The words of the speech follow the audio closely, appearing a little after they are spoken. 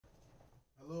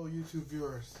YouTube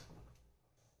viewers,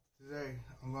 today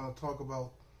I'm going to talk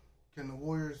about, can the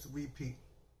Warriors repeat?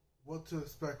 What to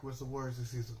expect with the Warriors this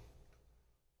season.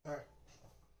 Alright,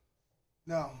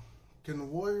 now, can the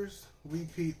Warriors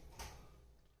repeat?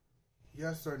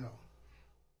 Yes or no?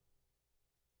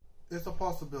 It's a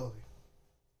possibility.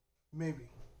 Maybe.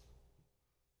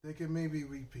 They can maybe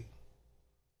repeat.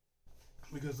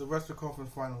 Because the Western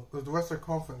Conference the Western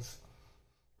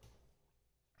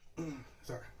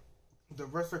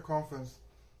Conference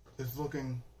is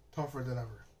looking tougher than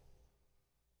ever.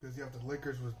 Because you have the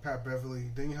Lakers with Pat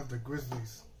Beverly, then you have the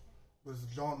Grizzlies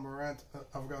with John Morant.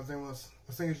 I forgot his name was.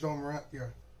 I think it's John Morant, yeah.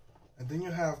 And then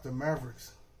you have the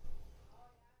Mavericks.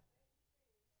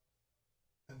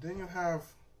 And then you have,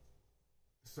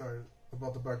 sorry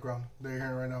about the background that you're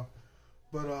hearing right now,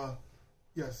 but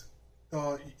yes,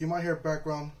 you might hear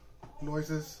background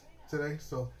noises today,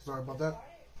 so sorry about that.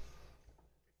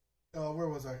 Where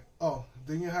was I? Oh,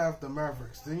 then you have the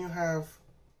Mavericks. Then you have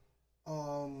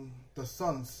the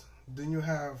Suns. Then you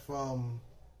have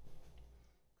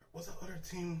what's the other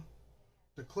team?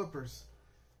 The Clippers.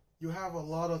 You have a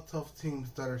lot of tough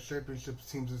teams that are championship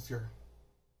teams this year.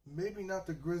 Maybe not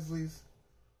the Grizzlies,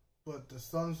 but the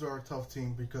Suns are a tough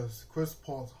team because Chris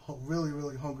Paul's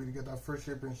really hungry to get that first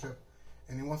championship,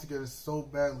 and he wants to get it so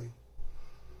badly.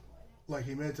 Like,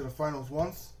 he made it to the finals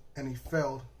once, and he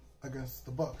failed against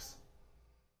the Bucks.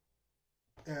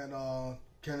 And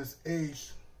can his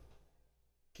age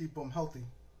keep him healthy?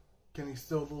 Can he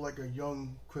still look like a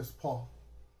young Chris Paul?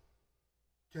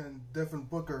 Can Devin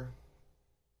Booker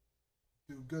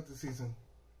do good this season?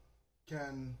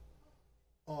 Can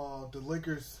the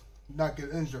Lakers not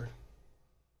get injured?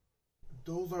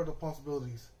 Those are the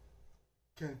possibilities.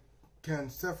 Can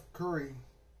Steph Curry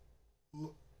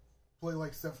play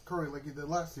like Steph Curry like he did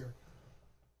last year?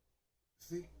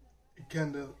 See,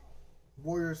 can the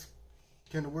Warriors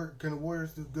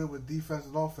do good with defense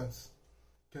and offense?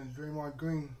 Can Draymond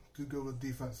Green do good with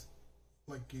defense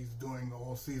like he's doing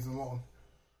all season long?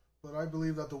 But I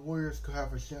believe that the Warriors could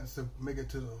have a chance to make it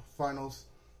to the finals,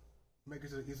 make it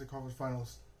to the Eastern Conference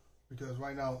Finals, because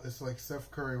right now it's like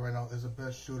Steph Curry right now is the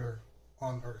best shooter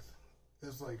on earth.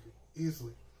 It's like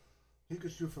easily. He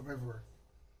could shoot from everywhere.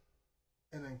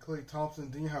 And then Klay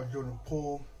Thompson, then you have Jordan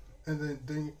Poole, and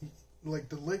then like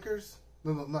the Lakers,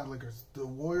 no, not Lakers, the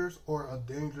Warriors are a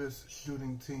dangerous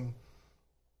shooting team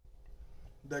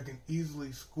that can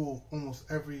easily school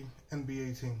almost every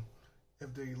NBA team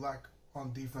if they lack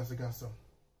on defense against them.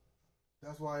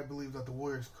 That's why I believe that the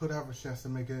Warriors could have a chance to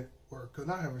make it, or could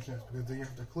not have a chance, because then you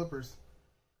have the Clippers.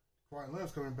 Kawhi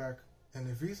Leonard's coming back, and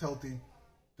if he's healthy,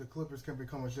 the Clippers can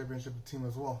become a championship team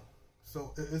as well.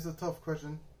 So it's a tough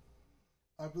question.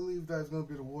 I believe that it's going to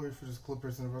be the Warriors versus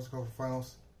Clippers in the Western Conference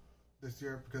Finals this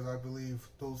year, because I believe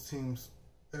those teams,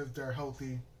 if they're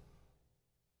healthy,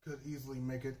 could easily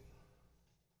make it.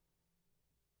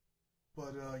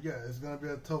 But yeah, it's going to be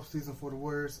a tough season for the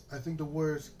Warriors. I think the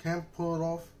Warriors can pull it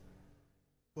off,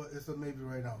 but it's a maybe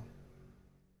right now.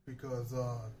 Because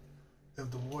if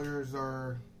the Warriors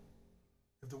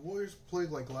play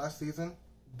like last season,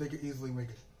 they could easily make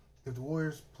it. If the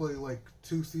Warriors play like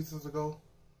 2 seasons ago,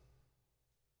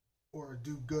 or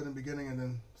do good in the beginning and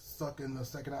then suck in the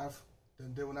second half,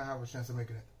 then they will not have a chance of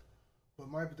making it. But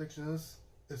my prediction is,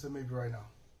 it's a maybe right now.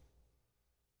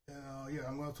 And yeah,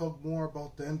 I'm going to talk more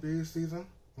about the NBA season.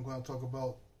 I'm going to talk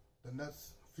about the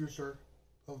Nets' future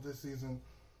of this season.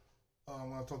 I'm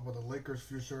going to talk about the Lakers'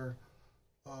 future.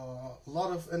 A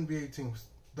lot of NBA teams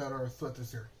that are a threat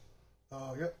this year.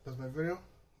 Yep, that's my video.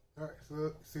 Alright,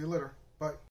 so see you later. Bye.